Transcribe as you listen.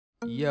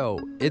Yo,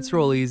 it's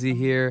Rolleezy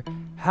here.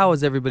 How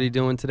is everybody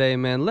doing today,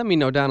 man? Let me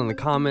know down in the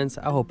comments.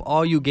 I hope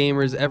all you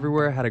gamers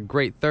everywhere had a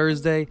great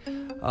Thursday.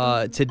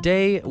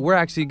 Today, we're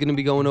actually going to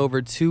be going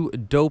over 2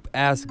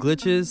 dope-ass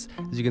glitches.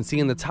 As you can see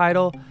in the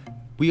title,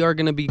 we are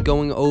going to be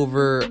going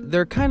over,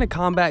 they're kind of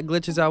combat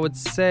glitches, I would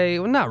say.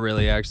 Well, not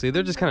really, actually.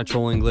 They're just kind of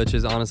trolling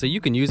glitches, honestly. You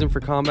can use them for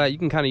combat. You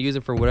can kind of use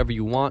it for whatever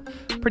you want.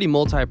 Pretty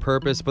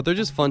multi-purpose, but they're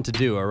just fun to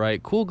do,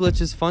 alright? Cool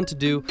glitches, fun to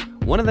do.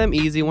 One of them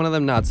easy, one of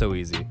them not so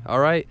easy,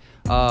 alright?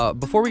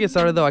 Before we get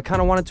started though, I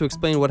kind of wanted to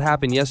explain what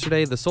happened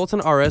yesterday. The Sultan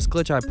RS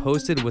glitch I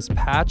posted was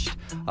patched,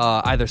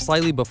 either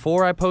slightly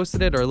before I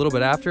posted it or a little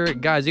bit after.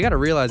 Guys, you gotta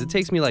realize it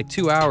takes me like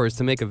 2 hours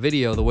to make a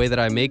video the way that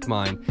I make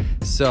mine.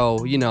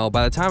 So, you know,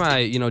 by the time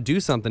I, do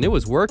something, it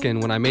was working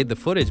when I made the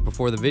footage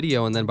before the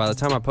video, and then by the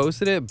time I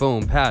posted it,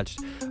 boom,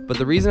 patched. But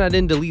the reason I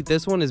didn't delete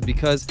this one is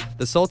because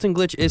the Sultan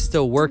glitch is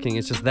still working.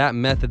 It's just that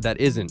method that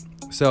isn't.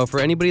 So for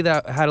anybody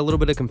that had a little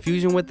bit of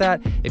confusion with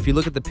that, if you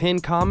look at the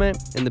pinned comment,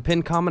 in the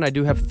pinned comment I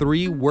do have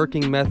 3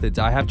 working methods.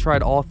 I have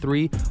tried all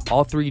 3.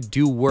 All 3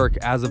 do work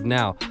as of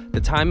now.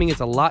 The timing is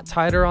a lot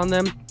tighter on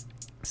them.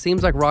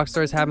 Seems like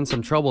Rockstar is having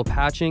some trouble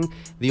patching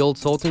the old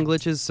Sultan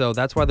glitches, so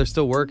that's why they're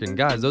still working.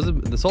 Guys,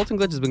 the Sultan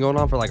glitch has been going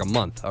on for like a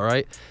month,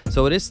 alright?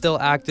 So it is still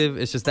active.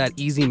 It's just that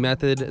easy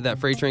method that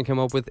Freight Train came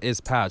up with is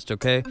patched,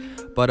 okay?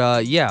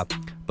 But yeah.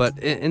 But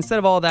instead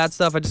of all that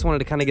stuff, I just wanted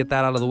to kind of get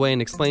that out of the way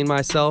and explain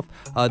myself.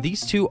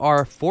 These 2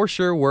 are for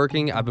sure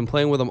working. I've been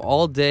playing with them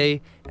all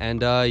day.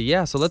 And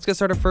yeah, so let's get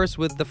started first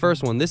with the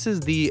first one. This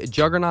is the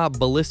Juggernaut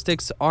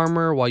Ballistics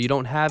Armor while you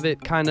don't have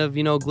it kind of,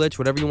 glitch,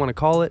 whatever you want to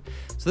call it.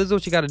 So this is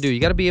what you got to do. You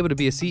got to be able to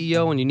be a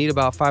CEO, and you need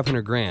about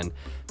 500 grand.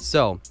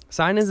 So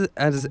sign as a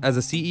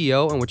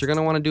CEO, and what you're going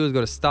to want to do is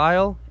go to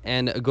Style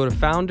and go to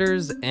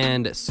Founders,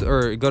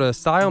 or go to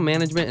Style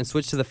Management and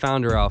switch to the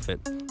Founder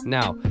outfit.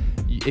 Now,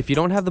 if you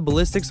don't have the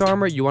ballistics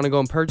armor, you want to go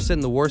and purchase it in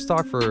the war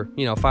stock for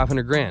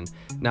 500 grand.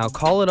 Now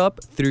call it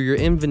up through your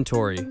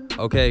inventory.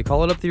 Okay,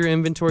 call it up through your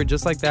inventory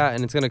just like that,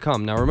 and it's gonna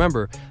come. Now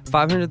remember,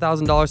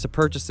 $500,000 to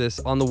purchase this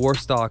on the war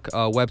stock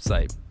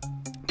website.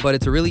 But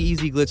it's a really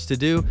easy glitch to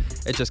do.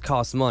 It just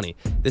costs money.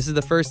 This is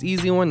the first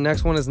easy one.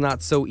 Next one is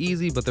not so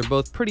easy, but they're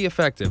both pretty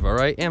effective, all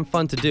right, and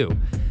fun to do.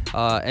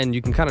 And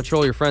you can kind of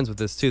troll your friends with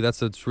this too. That's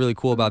what's really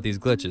cool about these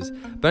glitches.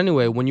 But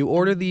anyway, when you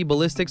order the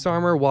ballistics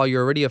armor while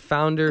you're already a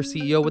founder,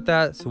 CEO with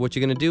that, so what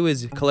you're going to do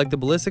is collect the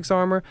ballistics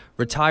armor,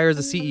 retire as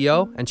a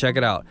CEO, and check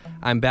it out.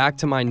 I'm back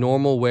to my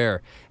normal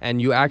wear.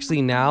 And you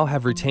actually now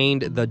have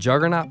retained the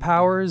juggernaut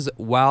powers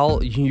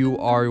while you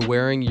are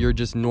wearing your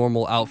just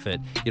normal outfit.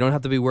 You don't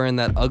have to be wearing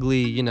that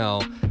ugly,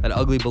 that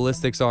ugly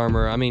ballistics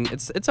armor. I mean,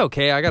 it's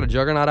okay. I got a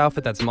juggernaut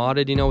outfit that's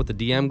modded, with the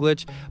DM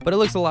glitch, but it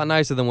looks a lot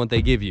nicer than what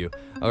they give you.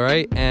 All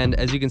right. And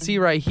as you can see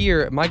right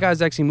here, my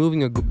guy's actually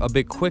moving a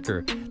bit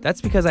quicker. That's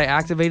because I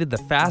activated the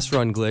fast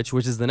run glitch,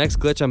 which is the next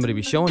glitch I'm going to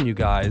be showing you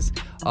guys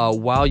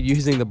while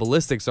using the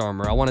ballistics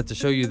armor. I wanted to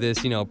show you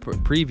this,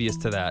 previous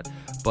to that.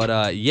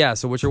 But yeah,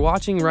 so what you're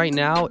watching right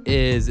now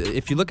is,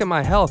 if you look at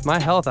my health,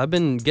 I've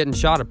been getting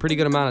shot a pretty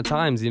good amount of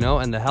times,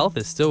 and the health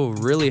is still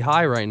really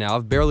high right now.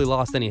 I've barely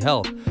lost any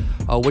health.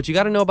 What you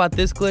got to know about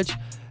this glitch,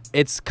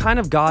 it's kind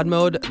of God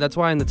mode. That's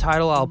why in the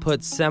title I'll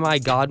put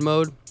semi-God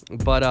mode.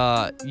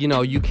 But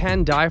you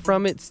can die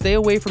from it. Stay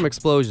away from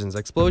explosions.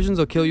 Explosions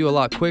will kill you a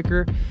lot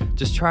quicker.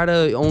 Just try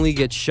to only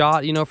get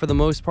shot, for the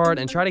most part,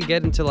 and try to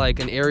get into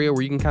like an area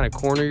where you can kind of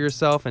corner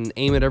yourself and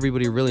aim at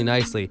everybody really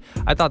nicely.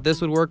 I thought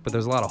this would work, but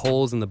there's a lot of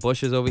holes in the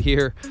bushes over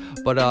here.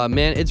 But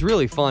man, it's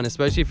really fun,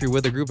 especially if you're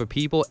with a group of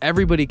people.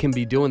 Everybody can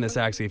be doing this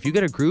actually. If you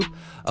get a group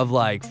of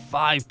like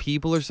 5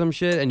 people or some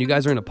shit, and you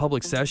guys are in a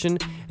public session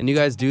and you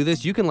guys do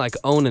this, you can like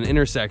own an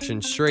intersection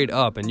straight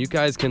up, and you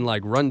guys can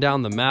like run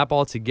down the map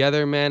all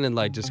together, man, and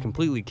like just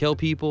completely kill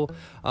people.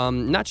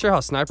 Not sure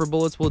how sniper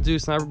bullets will do.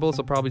 Sniper bullets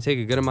will probably take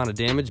a good amount of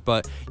damage,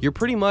 but you're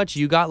pretty much,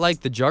 you got like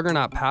the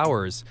juggernaut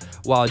powers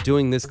while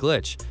doing this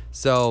glitch.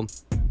 So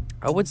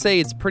I would say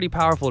it's pretty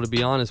powerful, to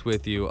be honest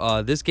with you.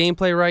 This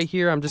gameplay right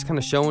here, I'm just kind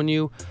of showing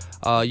you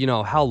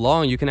how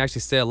long you can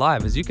actually stay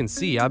alive. As you can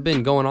see, I've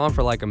been going on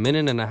for like a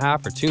minute and a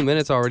half or 2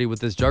 minutes already with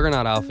this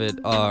juggernaut outfit,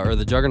 or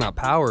the juggernaut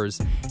powers,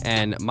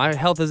 and my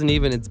health isn't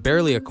even, it's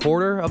barely a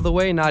quarter of the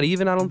way, not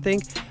even, I don't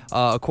think,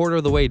 a quarter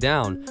of the way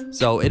down.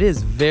 So it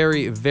is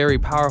very, very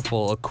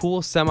powerful. A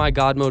cool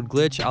semi-God mode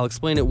glitch. I'll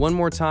explain it one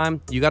more time.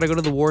 You got to go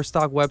to the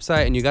Warstock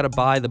website and you got to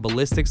buy the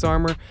ballistics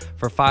armor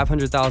for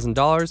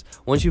 $500,000.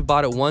 Once you've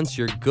bought it once,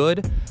 you're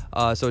good.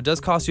 So it does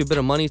cost you a bit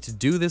of money to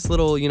do this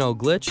little,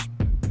 glitch.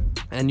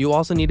 And you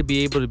also need to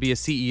be able to be a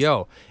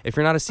CEO. If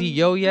you're not a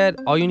CEO yet,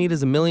 all you need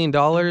is $1 million,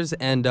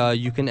 and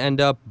you can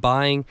end up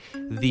buying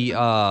the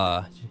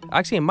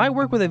actually, it might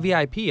work with a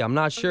VIP. I'm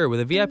not sure. With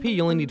a VIP,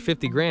 you only need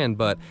 50 grand,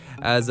 but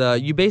as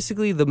you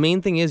basically, the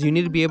main thing is you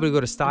need to be able to go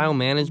to style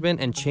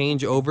management and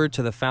change over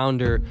to the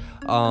founder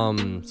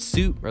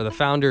suit, or the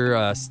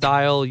founder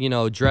style,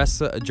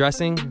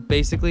 dressing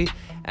basically.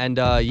 And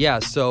yeah,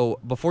 so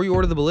before you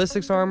order the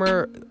ballistics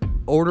armor,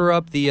 order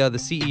up the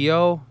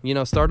CEO,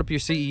 start up your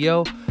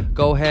CEO,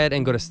 go ahead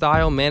and go to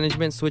style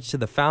management, switch to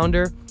the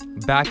founder,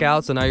 back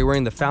out, so now you're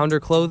wearing the founder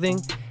clothing,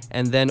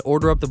 and then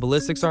order up the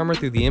ballistics armor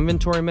through the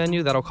inventory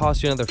menu. That'll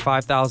cost you another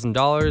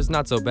 $5,000.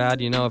 Not so bad,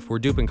 you know, if we're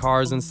duping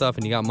cars and stuff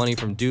and you got money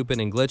from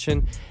duping and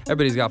glitching,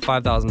 everybody's got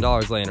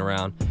 $5,000 laying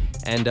around.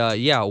 And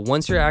yeah,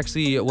 once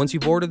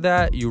you've ordered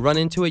that, you run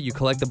into it, you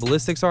collect the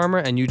ballistics armor,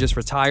 and you just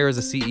retire as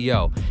a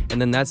CEO. And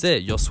then that's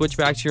it. You'll switch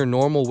back to your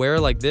normal wear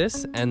like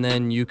this, and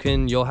then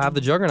you'll have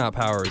the juggernaut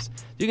powers.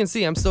 You can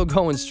see I'm still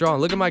going strong.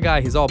 Look at my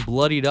guy, he's all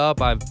bloodied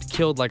up. I've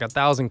killed like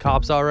 1,000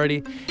 cops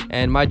already,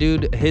 and my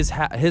dude, his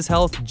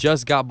health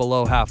just got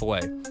below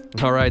halfway.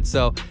 All right,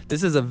 so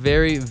this is a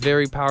very,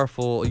 very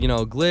powerful, you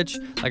know, glitch.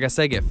 Like I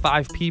said, get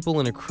 5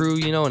 people in a crew,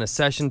 you know, in a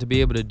session to be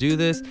able to do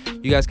this.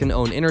 You guys can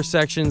own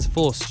intersections,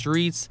 full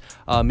streets,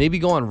 maybe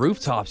go on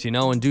rooftops, you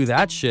know, and do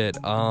that shit.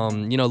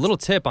 You know, little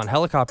tip on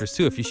helicopters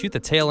too. If you shoot the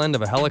tail end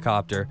of a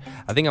helicopter,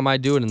 I think I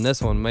might do it in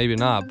this one, maybe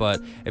not, but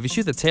if you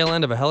shoot the tail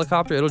end of a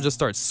helicopter, it'll just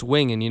start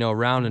swinging, you know,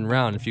 round and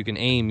round if you can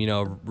aim, you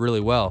know, really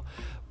well.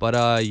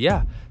 But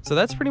yeah, so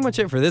that's pretty much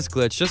it for this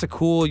glitch. Just a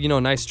cool, you know,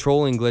 nice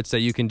trolling glitch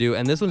that you can do,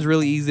 and this one's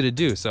really easy to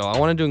do. So I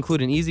wanted to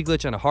include an easy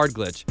glitch and a hard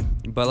glitch.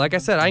 But like I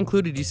said, I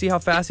included, you see how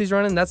fast he's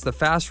running? That's the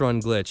fast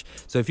run glitch.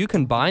 So if you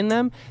combine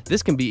them,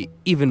 this can be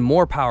even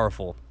more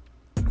powerful.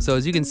 So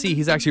as you can see,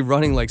 he's actually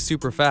running like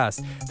super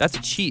fast. That's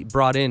a cheat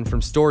brought in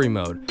from story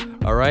mode.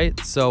 All right,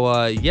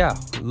 so yeah,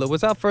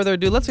 without further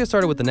ado, let's get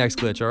started with the next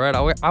glitch. All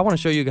right, I want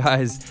to show you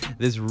guys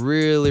this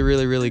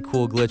really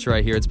cool glitch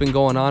right here. It's been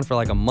going on for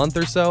like a month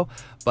or so,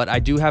 but I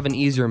do have an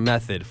easier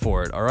method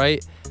for it. All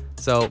right,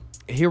 so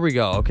here we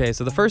go. Okay,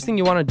 so the first thing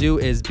you want to do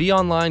is be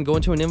online, go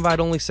into an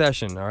invite-only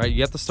session. All right,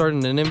 you have to start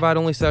in an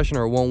invite-only session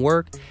or it won't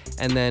work,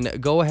 and then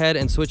go ahead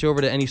and switch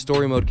over to any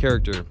story mode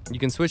character. You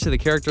can switch to the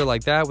character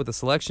like that with the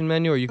selection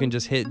menu, or you can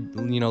just hit,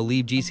 you know,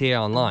 leave GTA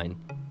Online.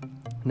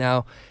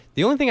 Now,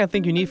 the only thing I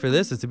think you need for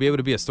this is to be able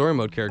to be a story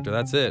mode character.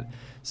 That's it.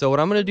 So what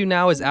I'm going to do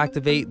now is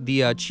activate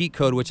the cheat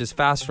code, which is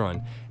fast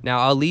run. Now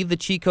I'll leave the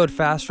cheat code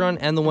fast run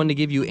and the one to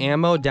give you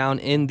ammo down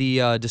in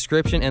the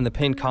description and the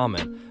pinned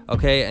comment.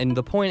 Okay, and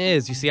the point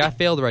is, you see I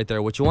failed right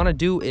there. What you want to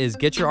do is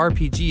get your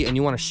RPG and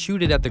you want to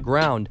shoot it at the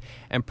ground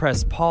and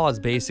press pause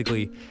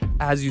basically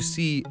as you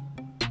see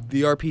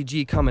the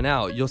RPG coming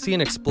out. You'll see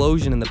an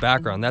explosion in the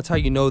background. That's how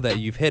you know that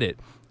you've hit it.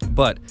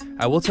 But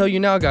I will tell you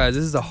now, guys,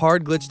 this is a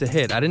hard glitch to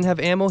hit. I didn't have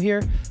ammo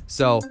here,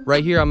 so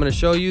right here I'm going to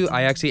show you.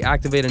 I actually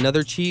activate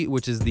another cheat,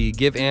 which is the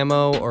give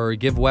ammo or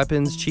give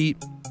weapons cheat.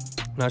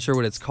 Not sure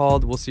what it's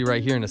called. We'll see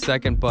right here in a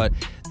second, but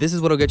this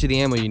is what'll get you the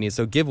ammo you need.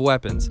 So give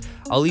weapons.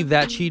 I'll leave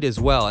that cheat as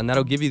well, and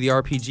that'll give you the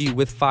RPG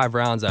with 5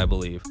 rounds, I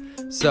believe.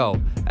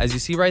 So as you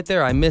see right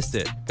there, I missed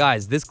it.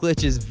 Guys, this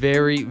glitch is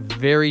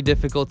very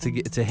difficult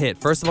to hit.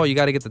 First of all, you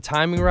got to get the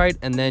timing right,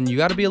 and then you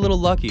got to be a little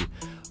lucky.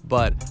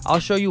 But I'll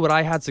show you what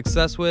I had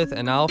success with,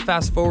 and I'll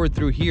fast forward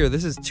through here.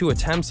 This is 2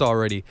 attempts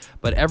already,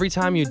 but every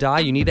time you die,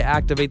 you need to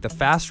activate the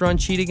fast run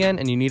cheat again,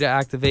 and you need to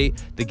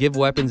activate the give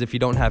weapons if you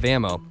don't have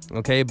ammo.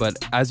 Okay, but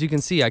as you can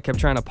see, I kept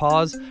trying to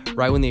pause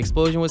right when the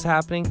explosion was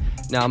happening.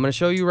 Now I'm going to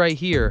show you right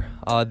here.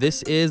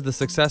 This is the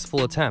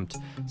successful attempt.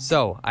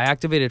 So I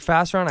activated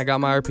fast run. I got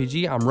my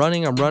RPG. I'm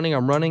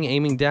running,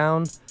 aiming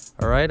down.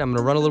 All right, I'm going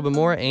to run a little bit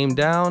more, aim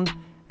down,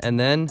 and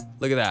then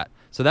look at that.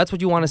 So that's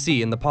what you want to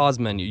see in the pause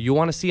menu. You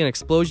want to see an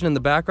explosion in the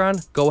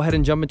background, go ahead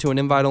and jump into an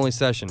invite-only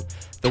session.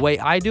 The way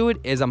I do it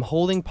is I'm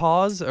holding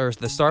pause or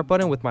the start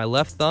button with my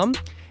left thumb,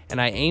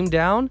 and I aim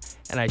down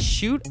and I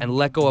shoot and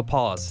let go of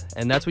pause.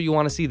 And that's what you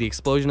want to see, the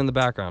explosion in the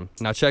background.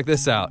 Now check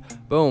this out.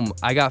 Boom,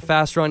 I got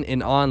fast run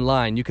in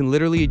online. You can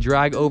literally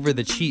drag over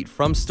the cheat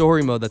from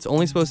story mode that's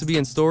only supposed to be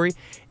in story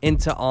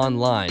into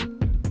online.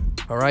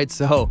 Alright,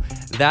 so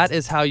that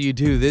is how you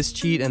do this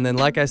cheat, and then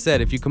like I said,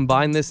 if you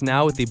combine this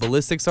now with the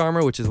ballistics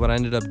armor, which is what I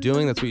ended up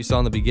doing, that's what you saw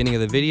in the beginning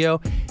of the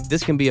video,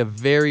 this can be a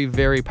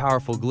very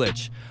powerful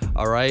glitch.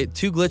 Alright,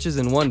 2 glitches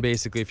in one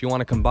basically if you want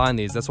to combine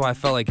these. That's why I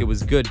felt like it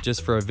was good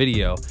just for a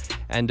video.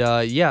 And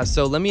yeah,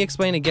 so let me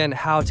explain again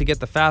how to get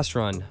the fast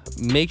run.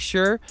 Make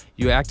sure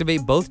you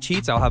activate both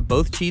cheats. I'll have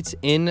both cheats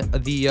in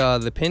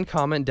the pinned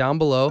comment down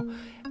below.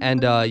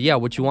 And yeah,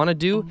 what you want to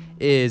do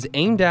is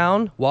aim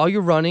down while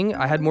you're running.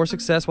 I had more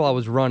success while I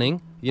was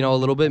running, you know, a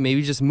little bit,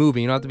 maybe just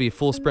moving. You don't have to be a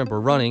full sprint, but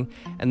running.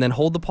 And then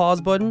hold the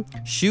pause button,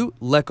 shoot,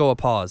 let go of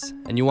pause.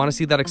 And you want to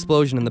see that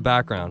explosion in the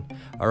background.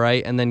 All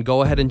right, and then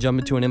go ahead and jump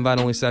into an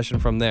invite-only session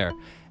from there.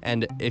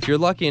 And if you're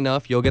lucky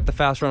enough, you'll get the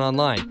fast run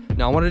online.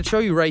 Now, I wanted to show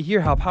you right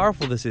here how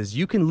powerful this is.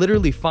 You can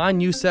literally find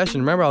new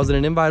session. Remember, I was in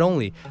an invite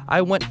only.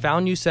 I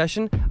found new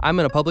session. I'm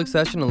in a public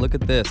session, and look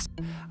at this.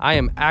 I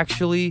am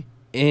actually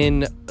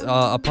in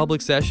a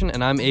public session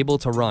and I'm able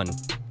to run.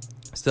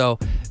 So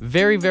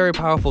very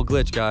powerful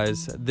glitch,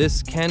 guys.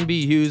 This can be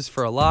used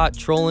for a lot,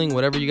 trolling,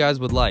 whatever you guys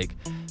would like.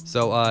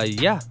 So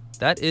yeah,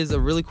 that is a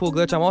really cool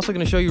glitch. I'm also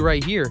going to show you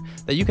right here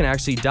that you can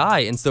actually die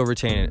and still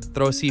retain it.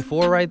 Throw a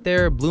C4 right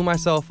there, blew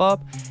myself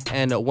up,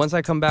 and once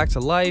I come back to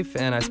life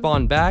and I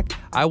spawn back,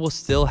 I will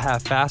still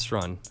have fast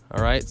run.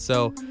 All right,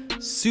 so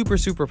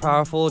super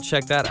powerful.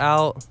 Check that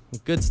out.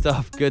 Good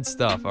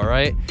stuff, all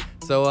right?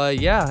 So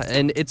yeah,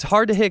 and it's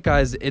hard to hit,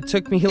 guys. It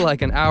took me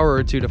like an hour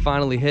or two to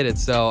finally hit it,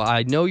 so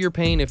I know your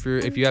pain if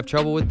you have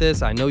trouble with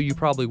this. I know you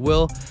probably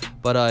will,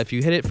 but if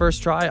you hit it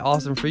first try,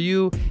 awesome for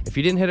you. If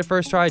you didn't hit it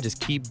first try,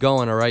 just keep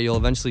going, all right? You'll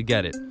eventually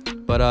get it.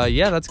 But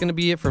yeah, that's gonna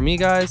be it for me,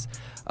 guys.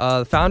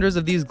 The founders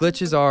of these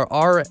glitches are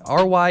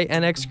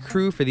RYNG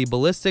crew for the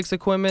ballistics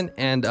equipment,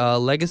 and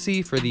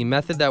LEGAZY for the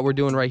method that we're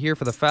doing right here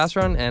for the fast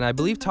run, and I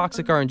believe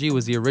Toxic RNG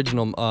was the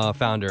original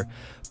founder.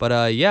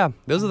 But yeah,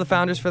 those are the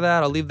founders for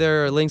that. I'll leave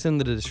their links in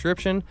the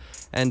description.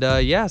 And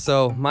yeah,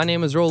 so my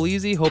name is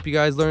Rolleezy. Hope you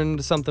guys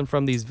learned something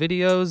from these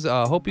videos.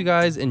 Hope you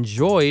guys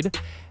enjoyed.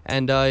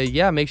 And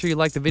yeah, make sure you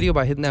like the video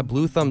by hitting that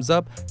blue thumbs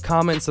up,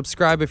 comment,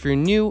 subscribe if you're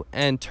new,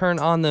 and turn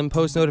on them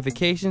post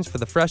notifications for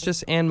the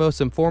freshest and most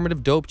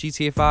informative dope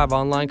GTA 5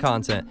 online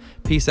content.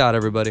 Peace out,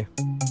 everybody.